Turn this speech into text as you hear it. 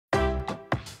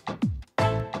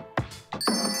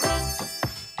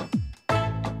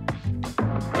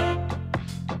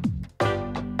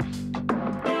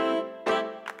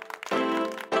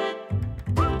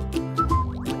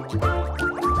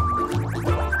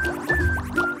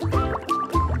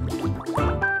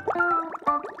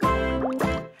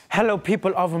Hello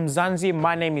people of Mzansi,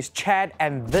 my name is Chad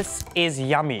and this is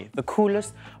Yummy, the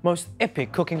coolest, most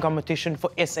epic cooking competition for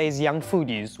SA's young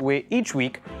foodies, where each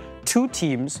week, 2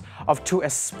 teams of 2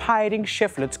 aspiring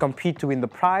cheflets compete to win the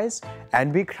prize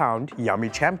and be crowned Yummy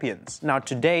champions. Now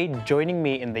today, joining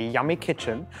me in the Yummy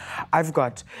kitchen, I've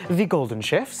got the Golden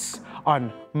Chefs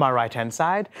on my right-hand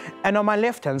side, and on my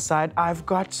left-hand side, I've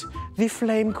got the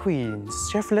Flame Queens.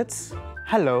 Cheflets,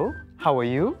 hello, how are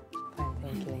you?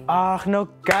 No,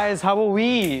 guys, how are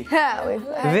we?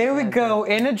 There we go,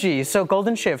 energy. So,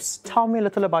 Golden Chefs, tell me a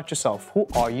little about yourself. Who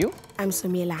are you? I'm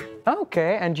Sumila.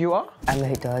 Okay, and you are? I'm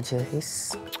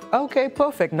Joyce. Okay,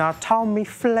 perfect. Now, tell me,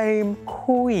 Flame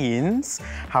Queens,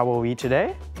 how are we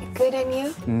today? Good, and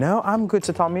you? No, I'm good.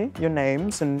 So, tell me your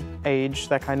names and age,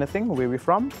 that kind of thing. Where are we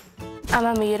from? I'm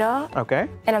Amira. Okay.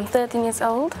 And I'm 13 years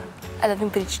old. I live in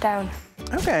Bridgetown.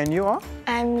 Okay, and you are?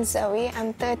 I'm Zoe.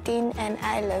 I'm 13 and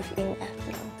I live in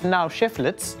Athlone. Now,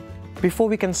 cheflets, before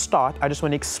we can start, I just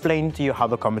want to explain to you how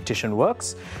the competition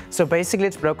works. So basically,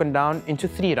 it's broken down into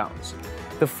 3 rounds.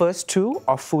 The first 2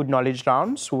 are food knowledge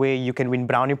rounds where you can win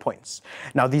brownie points.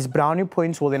 Now, these brownie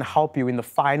points will then help you in the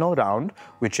final round,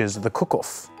 which is the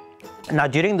cook-off. Now,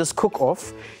 during this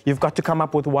cook-off, you've got to come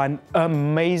up with one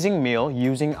amazing meal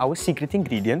using our secret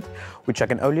ingredient, which I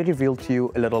can only reveal to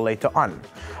you a little later on.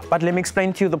 But let me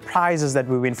explain to you the prizes that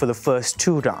we win for the first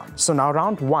 2 rounds. So now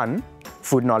round 1,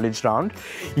 food knowledge round,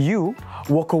 you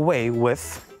walk away with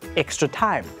extra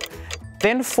time.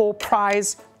 Then for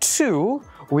prize 2,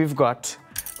 we've got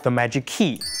the magic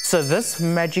key. So this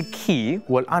magic key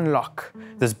will unlock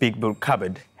this big blue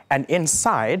cupboard. And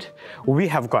inside, we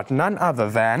have got none other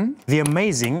than the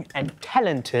amazing and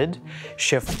talented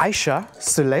Chef Aisha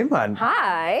Suleiman.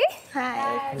 Hi.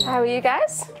 Hi. How are you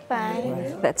guys?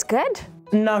 Fine. That's good.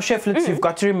 Now, cheflets, you've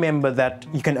got to remember that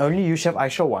you can only use Chef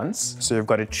Aisha once, so you've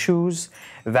got to choose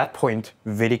that point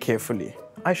very carefully.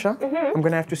 Aisha, I'm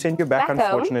going to have to send you back Back home.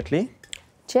 unfortunately.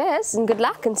 Cheers and good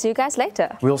luck and see you guys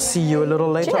later. We'll see you a little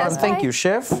later Cheers, on. Thank bye. you,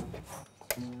 Chef.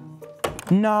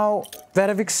 Now that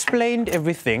I've explained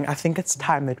everything, I think it's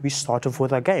time that we start off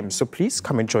with our game. So please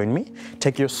come and join me.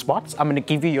 Take your spots. I'm going to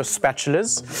give you your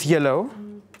spatulas. Yellow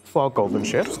for our Golden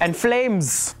Chefs. And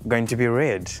flames going to be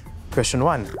red. Question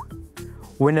 1.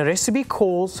 When a recipe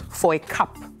calls for a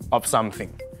cup of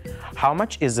something, how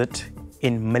much is it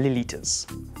in milliliters?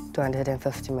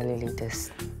 250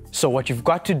 milliliters. So what you've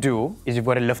got to do is you've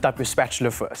got to lift up your spatula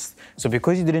first. So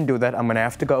because you didn't do that, I'm going to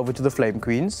have to go over to the Flame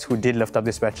Queens who did lift up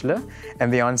the spatula.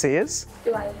 And the answer is?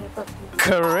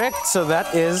 Correct. So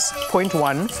that is point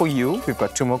 1 for you. We've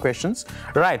got 2 more questions.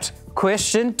 Right.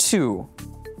 Question 2.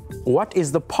 What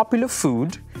is the popular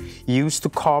food used to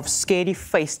carve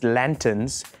scary-faced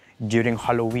lanterns during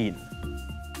Halloween?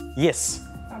 Yes.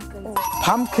 Pumpkins.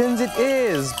 Pumpkins it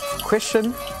is.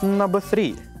 Question number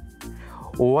 3.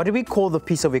 What do we call the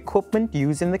piece of equipment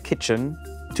used in the kitchen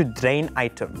to drain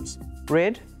items?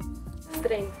 Red?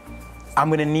 Strain. I'm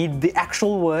going to need the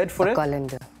actual word for it.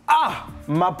 Colander. Ah,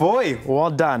 my boy, well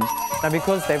done. Now,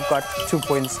 because they've got 2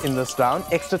 points in this round,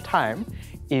 extra time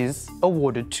is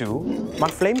awarded to my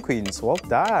Flame Queens. Well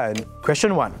done.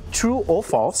 Question 1. True or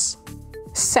false?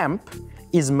 Samp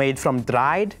is made from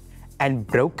dried and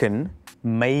broken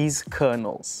maize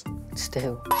kernels.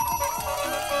 Still.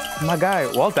 My guy,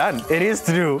 well done. It is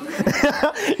true.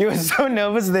 You were so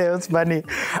nervous there, it's funny.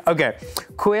 Okay,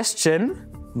 question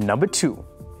number 2.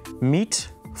 Meat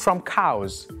from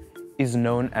cows is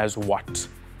known as what?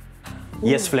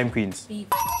 Yes, Flame Queens. Beef.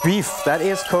 Beef, that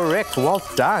is correct. Well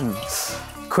done.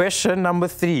 Question number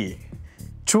 3.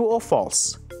 True or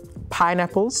false?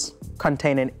 Pineapples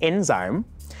contain an enzyme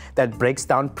that breaks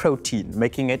down protein,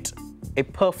 making it a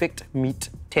perfect meat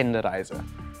tenderizer.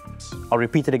 I'll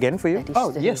repeat it again for you.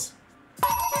 Oh, yes.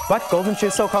 But Golden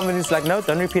Chef so confident, it's like, no,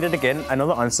 don't repeat it again. I know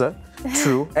the answer.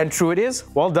 True. And true it is.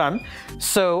 Well done.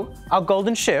 So our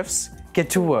Golden Chefs get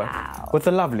to work with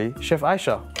the lovely Chef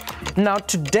Aisha. Now,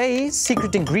 today's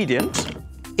secret ingredient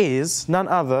is none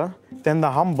other than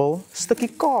the humble sticky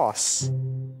sauce.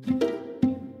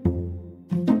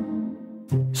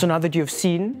 So now that you've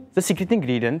seen the secret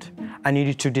ingredient, I need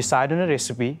you to decide on a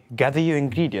recipe, gather your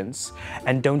ingredients,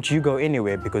 and don't you go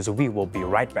anywhere because we will be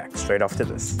right back straight after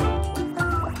this.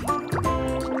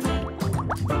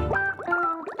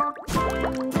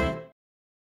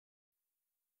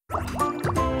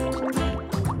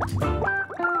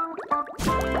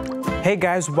 Hey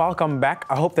guys, welcome back.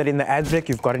 I hope that in the ad break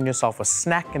you've gotten yourself a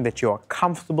snack and that you are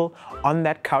comfortable on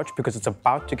that couch because it's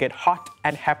about to get hot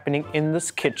and happening in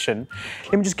this kitchen.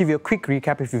 Let me just give you a quick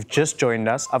recap if you've just joined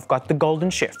us. I've got the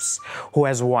Golden Chefs who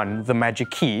has won the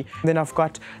Magic Key. Then I've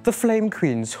got the Flame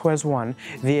Queens who has won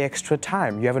the Extra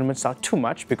Time. You haven't missed out too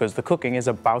much because the cooking is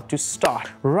about to start.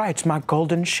 Right, my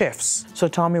Golden Chefs. So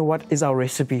tell me, what is our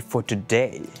recipe for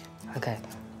today? Okay,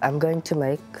 I'm going to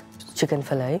make chicken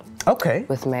fillet. Okay.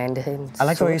 With mandarin sauce. I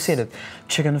like the way you said it.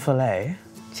 Chicken fillet.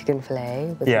 Chicken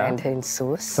fillet with Yeah. mandarin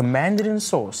sauce. The mandarin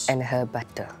sauce. And herb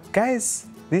butter. Guys,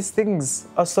 these things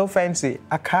are so fancy.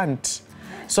 I can't.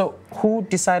 So who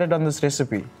decided on this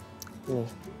recipe? Me.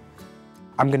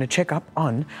 I'm gonna check up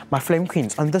on my Flame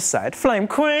Queens on this side. Flame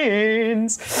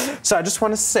Queens! So I just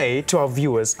wanna say to our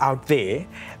viewers out there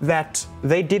that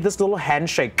they did this little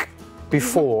handshake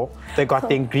before they got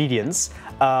the ingredients.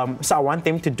 So I want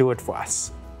them to do it for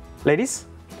us. Ladies?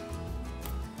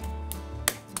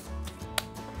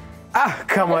 Ah,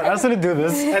 come on, I was gonna do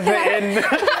this at the end.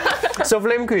 So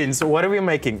Flame Queens, what are we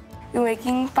making? We're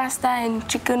making pasta and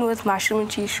chicken with mushroom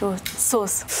and cheese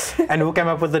sauce. And who came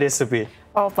up with the recipe?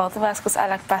 Oh, both of us, because I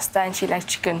like pasta and she likes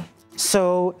chicken.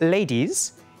 So,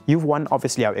 ladies, you've won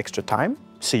obviously our extra time,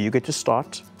 so you get to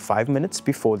start 5 minutes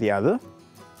before the other.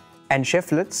 And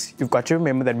Cheflets, you've got to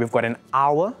remember that we've got an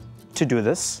hour to do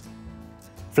this.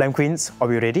 Flame Queens, are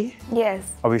we ready? Yes.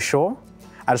 Are we sure?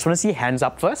 I just want to see hands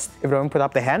up first. Everyone put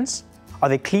up their hands. Are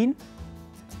they clean?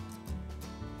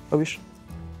 Are we sure?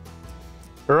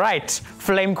 Right,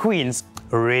 Flame Queens,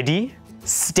 ready,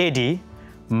 steady,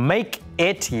 make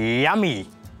it yummy.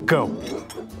 Go.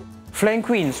 Flame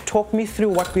Queens, talk me through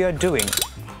what we are doing.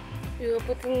 We were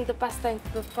putting the pasta into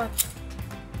the pot.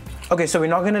 Okay, so we're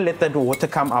not going to let that water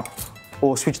come up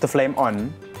or switch the flame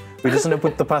on. We're just going to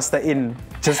put the pasta in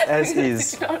just as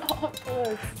is.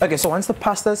 Okay, so once the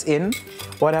pasta's in,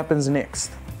 what happens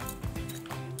next?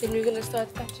 Then we're going to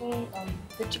start cutting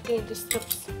the chicken into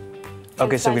strips.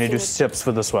 Okay, so we're going to do strips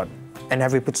for this one. And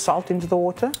have we put salt into the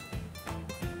water?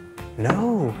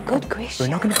 No. Good question.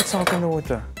 We're not going to put salt in the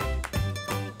water.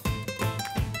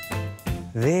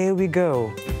 There we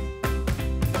go.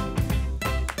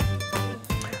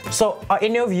 So, are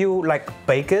any of you like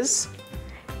bakers?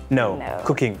 No. No.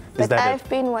 Cooking, is But that I've it?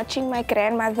 been watching my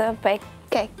grandmother bake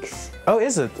cakes. Oh,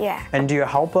 is it? Yeah. And do you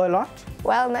help her a lot?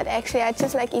 Well, not actually. I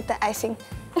just like eat the icing.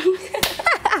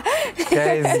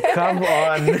 Guys, come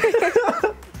on.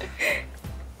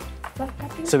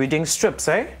 So we're doing strips,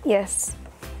 eh? Yes.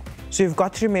 So you've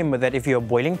got to remember that if you're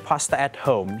boiling pasta at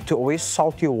home, to always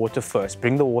salt your water first.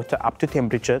 Bring the water up to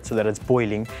temperature so that it's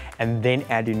boiling and then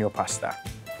add in your pasta.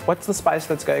 What's the spice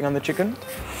that's going on the chicken?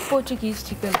 Portuguese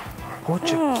chicken.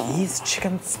 Portuguese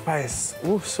chicken spice.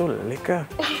 Ooh, so lekker.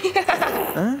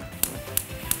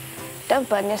 Don't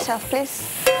burn yourself, please.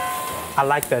 I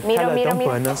like that. Mira, Hello, mira, don't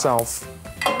mira. burn yourself.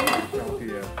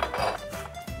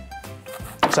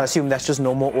 So I assume that's just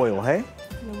no more oil, hey?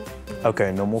 No.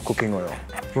 Okay, no more cooking oil.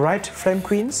 Right, Flame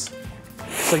Queens?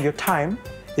 So your time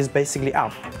is basically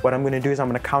up. What I'm going to do is I'm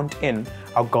going to count in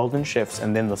our Golden Chefs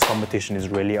and then this competition is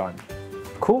really on.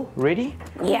 Cool, ready?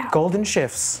 Yeah. Golden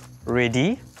Chefs,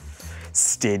 ready,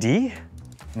 steady,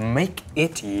 make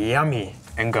it yummy,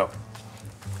 and go.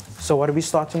 So what are we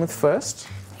starting with first?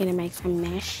 I'm gonna make some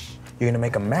mash. You're going to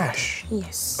make a mash.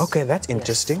 Yes. Okay, that's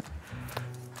interesting.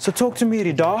 So talk to me,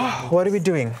 Rida. What are we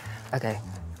doing? Okay,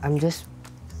 I'm just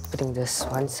putting this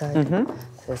one side so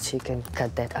that you can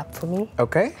cut that up for me.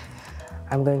 Okay.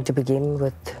 I'm going to begin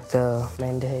with the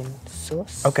mandarin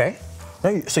sauce. Okay.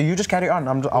 No, so you just carry on.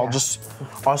 I'll just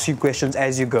ask you questions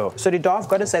as you go. So Rida, I've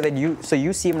got to say that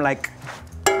you seem like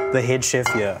the head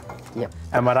chef here. Yep.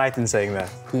 Am I right in saying that?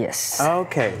 Yes.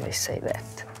 Okay. They say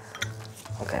that.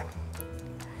 Okay.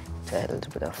 So add a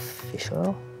little bit of fish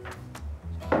oil.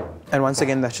 And once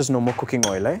again, that's just normal cooking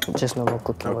oil, eh? Just normal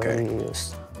cooking Okay. oil we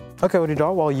use. Okay,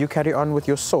 Rida, while you carry on with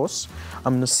your sauce,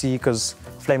 I'm gonna see, because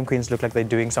Flame Queens look like they're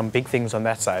doing some big things on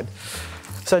that side.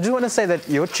 So I just want to say that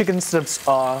your chicken strips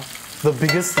are the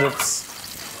biggest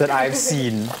strips that I've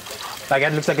seen. Like,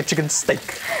 it looks like a chicken steak.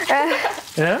 Yeah?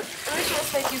 Original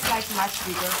steak is like much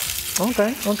bigger.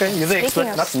 Okay, okay. You're the expert,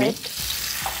 of not me.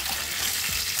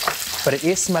 But it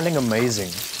is smelling amazing.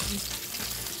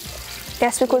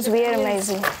 That's because we're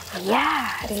amazing. Yeah,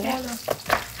 relax.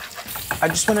 I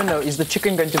just want to know, is the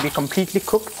chicken going to be completely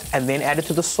cooked and then added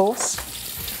to the sauce?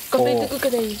 Completely Or- cook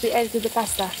it and we add it to the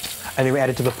pasta. And then we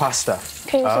add it to the pasta?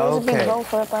 Okay, so it's a big Okay. bowl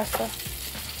for a pasta.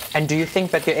 And do you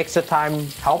think that your extra time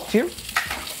helped you? I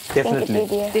think it Definitely.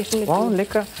 did, yeah. Definitely. Wow,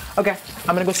 lekker. Okay,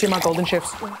 I'm gonna go see my Golden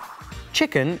Chefs.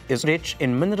 Chicken is rich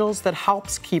in minerals that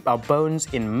helps keep our bones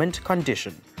in mint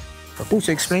condition. Oh,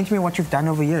 so explain to me what you've done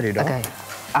over here, Rida. Okay,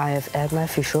 I have added my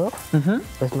fish oil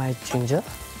with my ginger.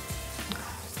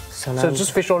 So now So it's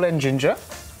just fish oil and ginger.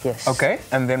 yes. Okay,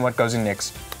 and then what goes in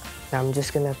next? Now I'm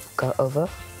just gonna go over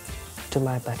to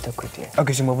my butter quickly.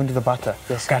 Okay, so move into the butter.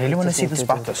 Yes, Okay, I really I want to just see need this to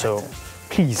do butter, the so butter.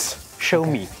 please show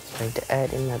me. I'm going to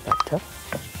add in my butter.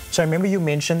 So I remember you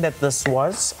mentioned that this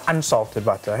was unsalted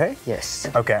butter, hey? Yes.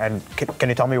 Okay, and can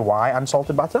you tell me why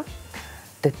unsalted butter?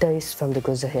 The taste from the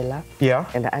gozahela Yeah.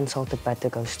 and the unsalted butter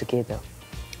goes together.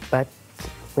 But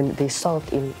when there's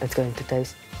salt in, it's going to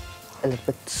taste a little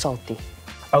bit salty.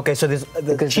 Okay, so the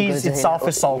Because the cheese gozahela- itself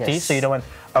is salty, yes. so you don't want...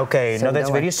 Okay, So no, we that's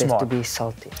don't very want this smart. to be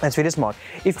salty. That's very smart.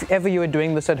 If ever you are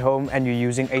doing this at home and you're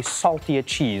using a saltier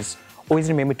cheese, always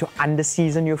remember to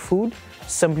under-season your food,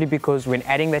 simply because when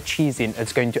adding that cheese in,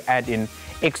 it's going to add in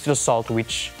extra salt,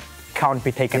 which can't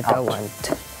be taken You out. don't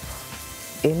want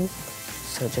in,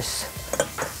 so just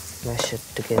mash it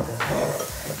together.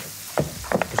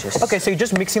 Just Okay, so you're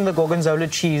just mixing the gorgonzola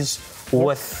cheese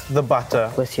with the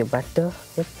butter. with your butter,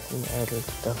 yep, and add a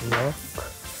little milk.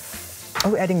 Oh,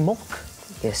 we're adding milk.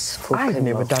 Yes, full I've cream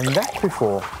never milk. done that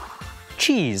before.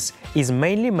 Cheese is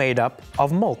mainly made up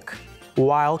of milk.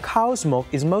 While cow's milk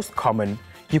is most common,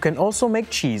 you can also make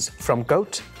cheese from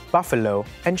goat, buffalo,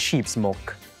 and sheep's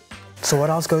milk. So what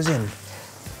else goes in?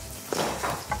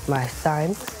 My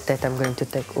thyme that I'm going to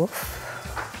take off.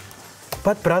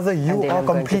 But brother, And you then are I'm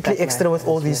going to completely cut extra my with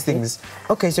all these rosemary. things.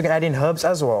 Okay, so you can add in herbs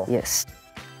as well. Yes.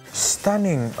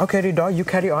 Stunning. Okay, Rida, you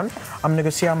carry on. I'm gonna go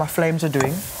see how my flames are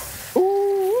doing.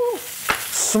 Ooh,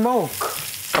 smoke.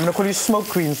 I'm gonna call you smoke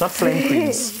queens, not flame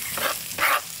queens.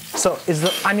 So, is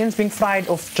the onions being fried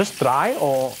off just dry,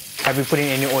 or have you put in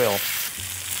any oil?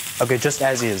 Okay, just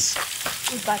as is.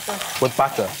 With butter. With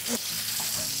butter.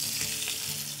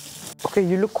 Okay,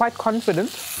 you look quite confident.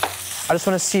 I just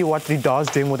want to see what Rida's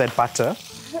doing with that butter.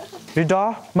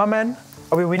 Rida, my man,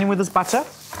 are we winning with this butter?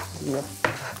 Yep.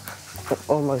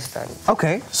 Almost done.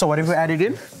 Okay, so what have we added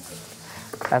in?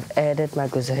 I've added my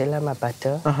gozahela, my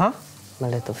butter, Uh-huh. my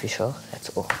little fish oil. That's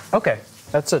all. Okay,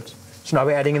 that's it. So now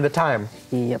we're adding in the thyme.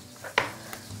 Yep.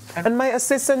 And my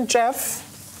assistant chef,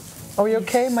 are you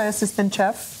okay, my assistant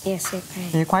chef? Yes, okay.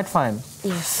 You're quite fine.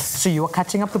 Yes. So you are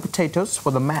cutting up the potatoes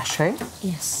for the mash, hey?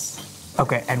 Yes.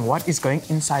 Okay, and what is going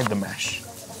inside the mash?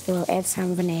 We will add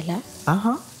some vanilla.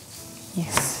 Uh-huh.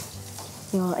 Yes.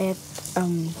 We will add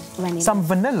vanilla. Some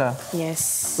vanilla,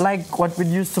 Yes. like what we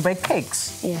use to bake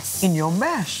cakes Yes. in your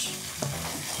mash.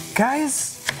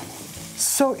 Guys,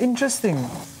 so interesting.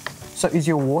 So is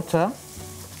your water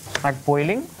like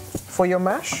boiling for your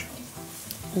mash?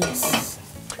 Yes.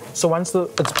 So once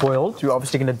it's boiled, you're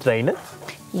obviously going to drain it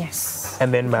Yes.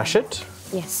 and then mash it?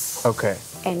 Yes. Okay.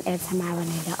 And add some more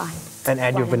vanilla on. And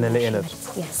add your While I'm vanilla in mashing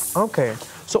it? Yes. Okay.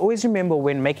 So always remember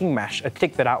when making mash, a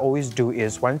trick that I always do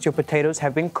is once your potatoes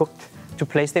have been cooked, to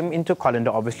place them into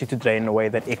colander, obviously to drain away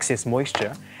that excess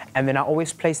moisture. And then I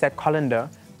always place that colander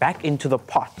back into the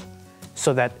pot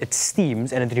so that it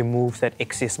steams and it removes that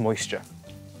excess moisture.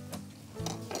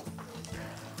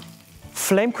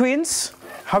 Flame Queens,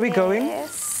 how are we going?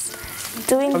 Yes.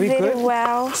 Doing Are we very good?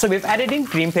 well. So we've added in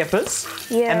green peppers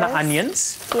and the Yes.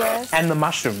 onions Yes. and the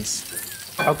mushrooms.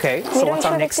 Okay, We so don't what's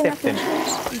our show next it step then?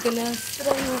 enough. You're gonna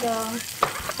strain the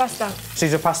pasta. So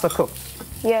is your pasta cooked?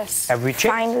 Yes. Have we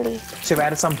checked? Finally. So we've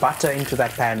added some butter into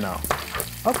that pan now.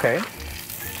 Okay,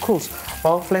 cool.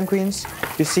 Well, Flame Queens,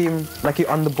 you seem like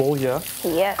you're on the ball here.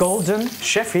 Yes. Golden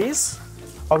Chefies,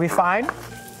 are we fine?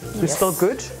 We're still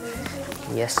good?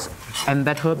 Yes. And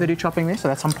that herb that you're chopping there, so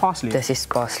that's some parsley. This is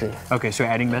parsley Okay, so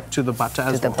you're adding that to the butter to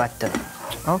as the well. butter.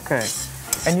 Okay.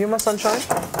 And you, my sunshine?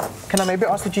 Can I maybe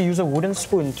ask that you use a wooden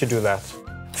spoon to do that?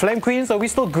 Flame Queens, are we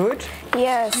still good?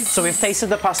 Yes. So we've tasted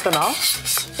the pasta now.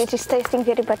 It is tasting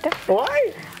very better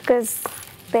Why? because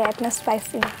they had no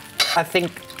spice in it. I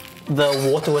think the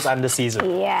water was under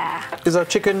seasoned. Yeah. Is our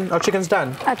chicken's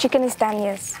done? Our chicken is done,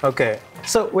 yes. Okay.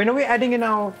 So when are we adding in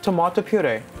our tomato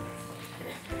puree?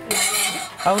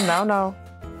 Oh, now.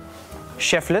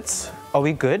 Cheflets, are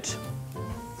we good?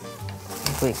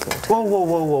 Very good.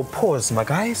 Whoa. Pause, my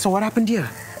guy. So what happened here?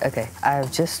 Okay,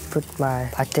 I've just put my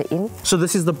butter in. So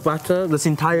this is the butter, this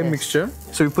entire Yes. mixture.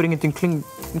 So we're putting it in cling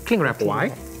wrap.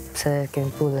 Why? So I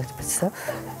can pull a little bit stuff.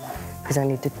 Because I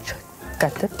need to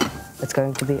cut it. It's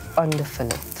going to be on the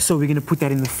fillet. So we're gonna put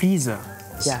that in the freezer.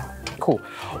 Yeah. Cool.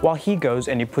 While he goes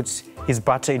and he puts his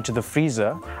butter into the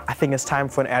freezer, I think it's time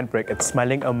for an ad break. It's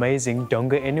smelling amazing. Don't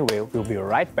go anywhere. We'll be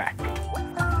right back.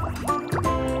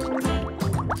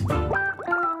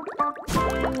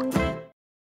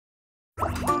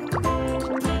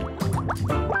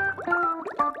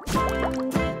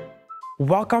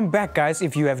 Welcome back, guys.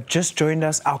 If you have just joined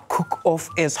us, our cook-off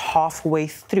is halfway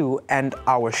through and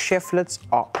our cheflets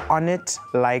are on it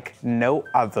like no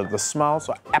other. The smells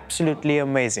are absolutely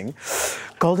amazing.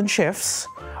 Golden Chefs,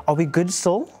 are we good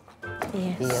still?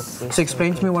 Yes. Yep. So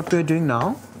explain to me what we're doing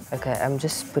now. Okay, I'm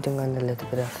just putting on a little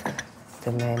bit of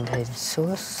the Mandarin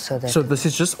sauce so that... So this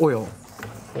is just oil.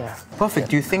 yeah. Perfect.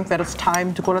 Do you think that it's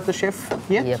time to call it the chef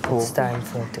yet? Yep, Or- it's time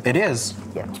for it to... It is.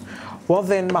 Yep. Well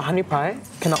then, my honey pie,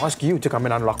 can I ask you to come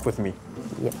and unlock with me?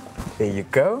 Yep. There you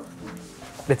go.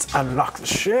 Let's unlock the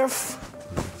chef.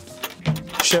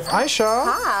 Chef Aisha,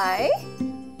 Hi,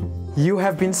 you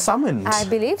have been summoned. I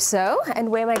believe so. And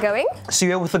where am I going? So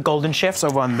you're with the Golden Chefs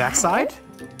over on that side.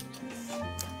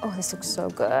 Oh, this looks so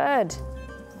good.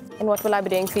 And what will I be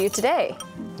doing for you today?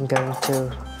 I'm going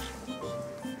to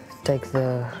take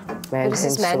the Mandarin This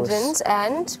is sauce. mandarins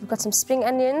and we've got some spring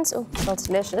onions. Oh, smells It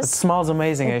delicious. smells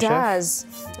amazing, It eh, Chef? does.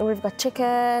 And we've got chicken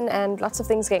and lots of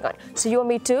things going on. So you want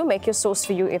me to make your sauce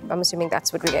for you? If I'm assuming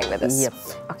that's what we're going with this. Yep.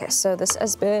 Okay, so this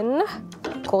has been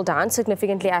cooled down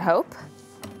significantly, I hope,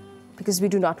 because we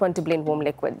do not want to blend warm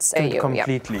liquids. Yep.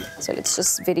 Completely. So let's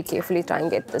just very carefully try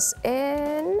and get this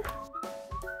in.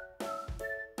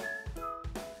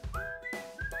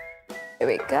 Here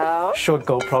we go. Short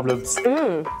girl problems.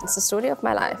 It's the story of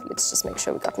my life. Let's just make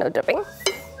sure we got no dripping.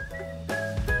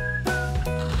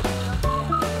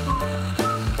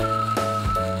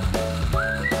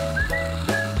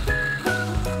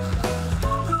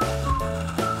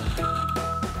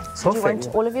 Do you want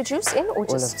all of your juice in or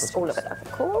just all of it? Okay,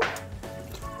 cool.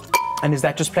 And is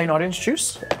that just plain orange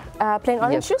juice? Plain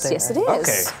orange Yep, juice? plain Yes, it is.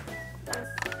 Okay.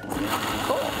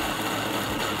 Cool.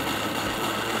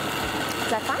 Is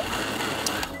that fine?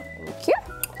 Thank you.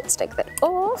 Let's take that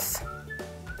off.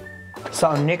 So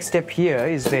our next step here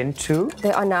is then to...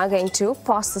 They are now going to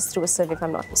pass this through a sieve, if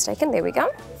I'm not mistaken. There we go.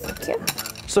 Thank you.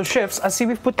 So chefs, I see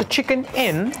we've put the chicken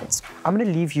in. I'm gonna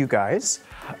leave you guys.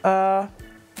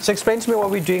 So explain to me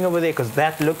what we're doing over there, because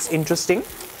that looks interesting.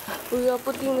 We are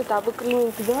putting the double cream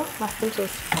into the mushroom sauce.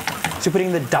 So you're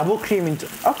putting the double cream into...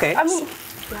 Okay. I mean,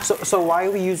 So why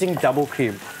are we using double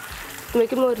cream? to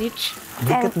make it more rich.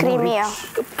 Make And it more creamier.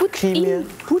 rich. Put Creamier. in.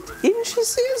 Put in, she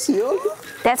says, yo.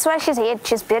 That's why she's here.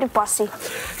 She's very bossy.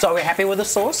 So are we happy with the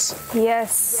sauce?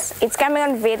 Yes, it's coming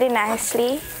on very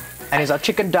nicely. And is our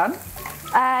chicken done?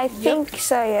 I think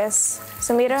so, yes.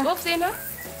 Samira? Off there now.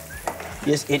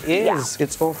 Yes, it is.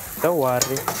 It's off. Don't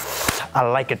worry. I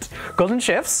like it. Golden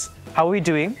Chefs, how are we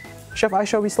doing? Chef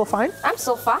Aisha, are we still fine? I'm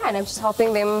still fine. I'm just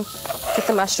helping them get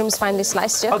the mushrooms finely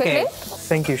sliced here Okay. quickly.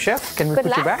 Thank you, Chef. Can we Good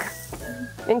put you luck. back?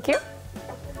 Thank you.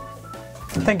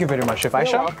 Thank you very much, Chef You're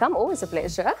Aisha. welcome. Always a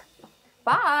pleasure.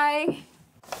 Bye.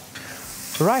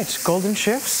 Right, Golden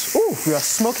Chefs. Oh, we are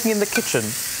smoking in the kitchen.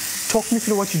 Talk me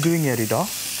through what you're doing here, Rida.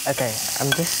 Okay,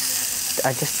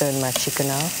 I just turned my chicken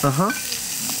out.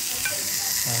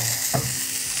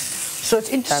 So it's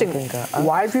interesting. Something go up.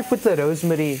 Why did we put the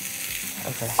rosemary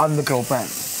on the grill pan?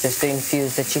 Just to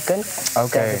infuse the chicken.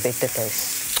 Okay. To have a better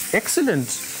taste. Excellent.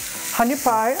 Honey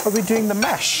pie, are we doing the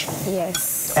mash?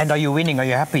 Yes. And are you winning? Are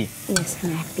you happy? Yes,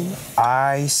 I'm happy.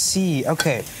 I see.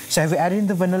 Okay. So have you added in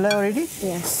the vanilla already?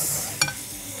 Yes.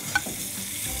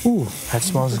 Ooh, that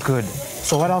smells good.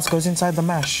 So what else goes inside the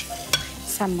mash?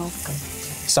 Some milk.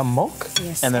 Some milk?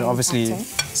 Yes, And then and obviously butter.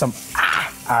 some...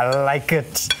 I like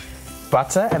it.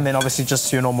 Butter and then obviously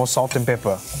just your normal salt and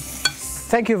pepper.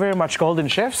 Thank you very much, Golden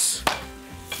Chefs.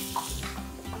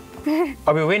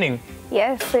 Are we winning?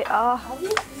 Yes, we are.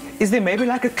 Is there maybe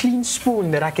like a clean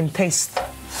spoon that I can taste?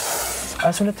 I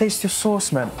just want to taste your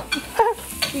sauce, man.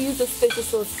 We use the special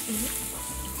sauce.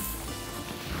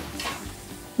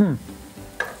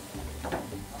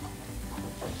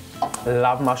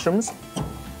 Love mushrooms,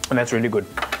 and that's really good.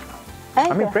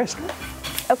 I'm impressed.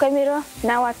 Okay, Mira,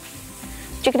 now what?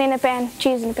 Chicken in the pan,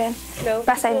 cheese in the pan, No,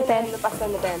 pasta in the pan, and the pasta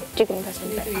in the pan. chicken and pasta in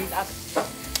the pan, We use up.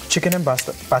 Chicken and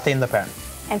pasta in the pan.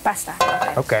 and pasta.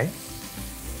 Okay.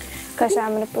 Because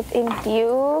I'm gonna put in.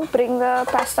 You bring the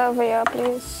pasta over here,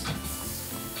 please.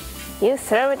 You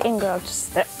throw it in, girl.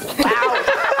 Just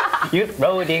wow. You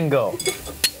throw it in, go.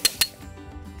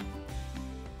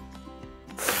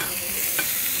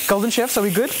 Golden Chefs, are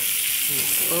we good?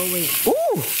 Always.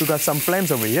 Ooh, we got some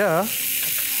flames over here.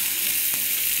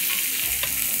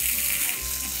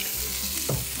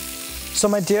 So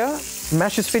my dear,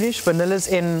 mash is finished, vanilla's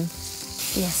in,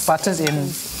 Yes. butter's in,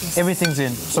 Yes. everything's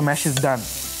in. So mash is done.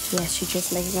 Yes, you're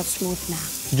just making it smooth now.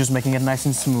 You're just making it nice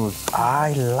and smooth.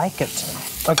 I like it.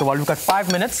 Okay, well, we've got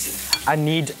 5 minutes. I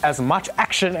need as much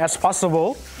action as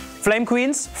possible. Flame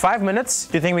Queens, 5 minutes.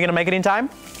 Do you think we're gonna make it in time?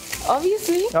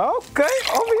 Obviously. Okay,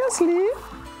 obviously.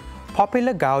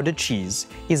 popular Gouda cheese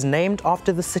is named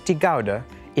after the city Gouda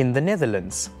in the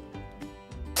Netherlands?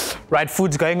 Right,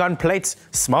 food's going on plates.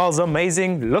 Smells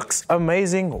amazing, looks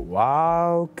amazing.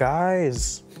 Wow,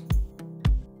 guys.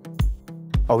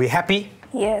 Are we happy?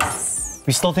 Yes.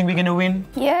 We still think we're gonna win?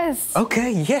 Yes.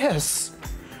 Okay, yes.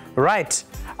 Right,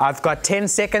 I've got 10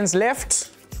 seconds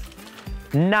left.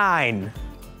 9,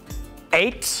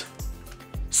 8,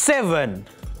 7,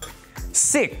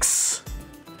 6,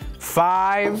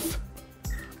 5,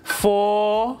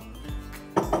 4,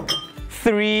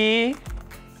 3,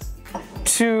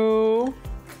 2,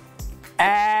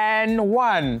 and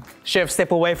 1. Chef,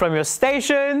 step away from your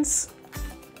stations.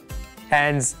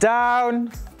 Hands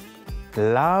down.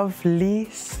 Lovely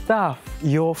stuff.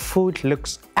 Your food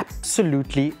looks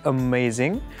absolutely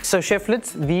amazing. So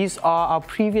cheflets, these are our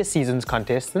previous season's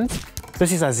contestants.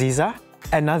 This is Aziza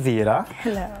and Nadira.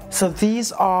 Hello. So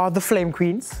these are the Flame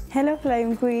Queens. Hello,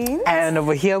 Flame Queen. And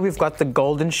over here we've got the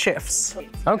Golden Chefs.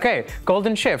 Okay,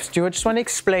 Golden Chefs, do you just want to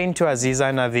explain to Aziza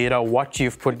and Nadira what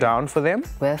you've put down for them?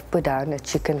 We have put down a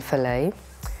chicken fillet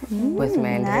with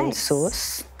mandarin nice.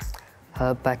 sauce,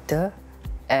 herb butter,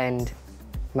 and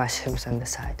mushrooms on the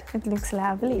side. It looks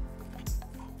lovely.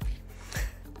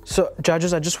 So,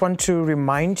 judges, I just want to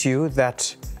remind you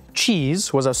that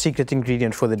cheese was our secret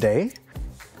ingredient for the day.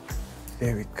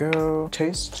 There we go.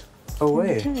 Taste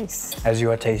away as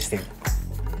you are tasting.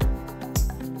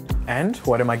 And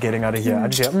what am I getting out of here? I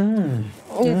just hear,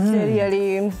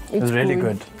 it's really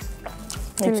good.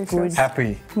 It's good.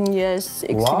 Happy. Yes.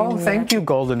 Wow, thank you,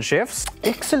 Golden Chefs.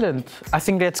 Excellent. I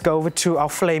think let's go over to our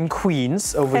Flame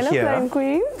Queens over Hello, here. Flame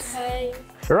Queens. Hi.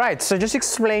 Right, so just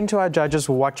explain to our judges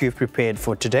what you've prepared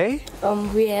for today.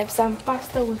 We have some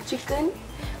pasta with chicken,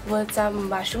 with some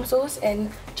mushroom sauce and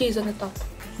cheese on the top.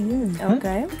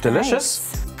 Okay.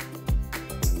 Delicious.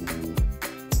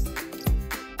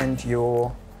 And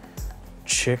your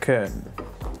chicken.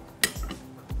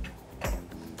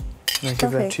 I'll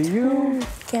give that to you.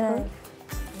 Can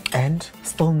I? And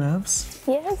still nerves?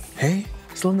 Yes. Hey,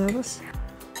 still nervous?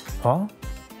 Huh?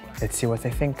 Let's see what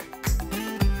they think.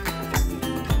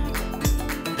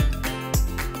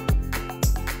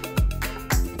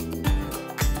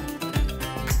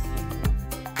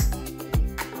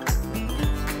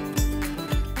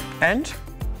 And?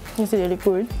 It's really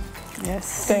good.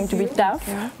 Yes. It's going to be tough.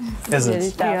 Is Really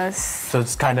it? tough. Yes. So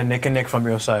it's kind of neck and neck from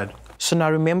your side. So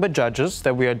now remember, judges,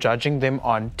 that we are judging them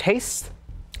on taste,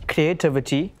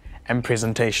 creativity, and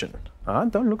presentation.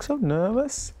 Don't look so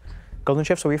nervous. Golden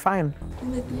Chefs, are we fine?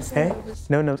 Hey?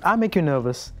 No nerves. I'll make you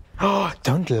nervous. Oh,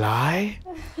 don't lie.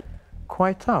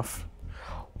 Quite tough.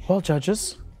 Well,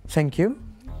 judges, thank you.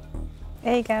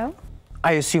 There you go.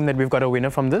 I assume that we've got a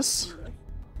winner from this.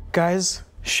 Guys,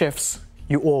 chefs,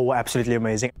 you all were absolutely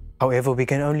amazing. However, we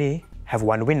can only have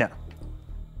one winner.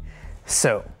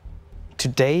 So,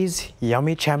 today's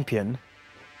yummy champion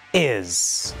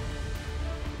is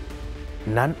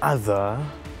none other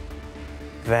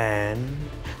than...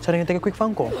 Sorry, I'm gonna take a quick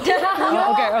phone call.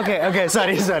 Okay,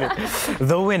 sorry.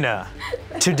 The winner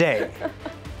today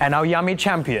and our yummy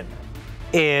champion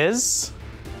is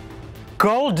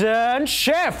Golden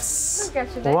Chefs.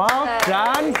 Well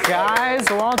done, guys,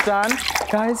 well done.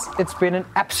 Guys, it's been an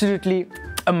absolutely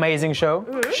amazing show.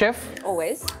 Chef,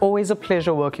 always a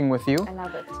pleasure working with you. I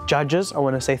love it. Judges, I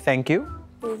want to say thank you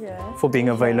for being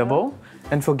available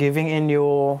and for giving in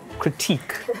your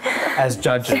critique as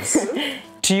judges.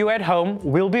 To you at home,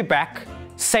 we'll be back,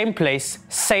 same place,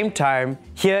 same time,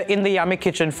 here in the Yummy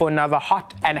Kitchen for another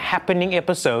hot and happening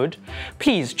episode.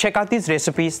 Please check out these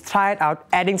recipes, try it out,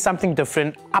 adding something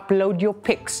different, upload your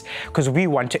pics, because we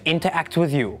want to interact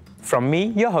with you. From me,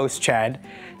 your host, Chad,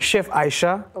 Chef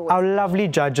Aisha, our lovely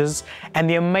judges, and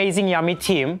the amazing Yummy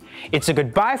team, it's a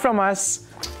goodbye from us.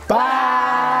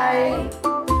 Bye!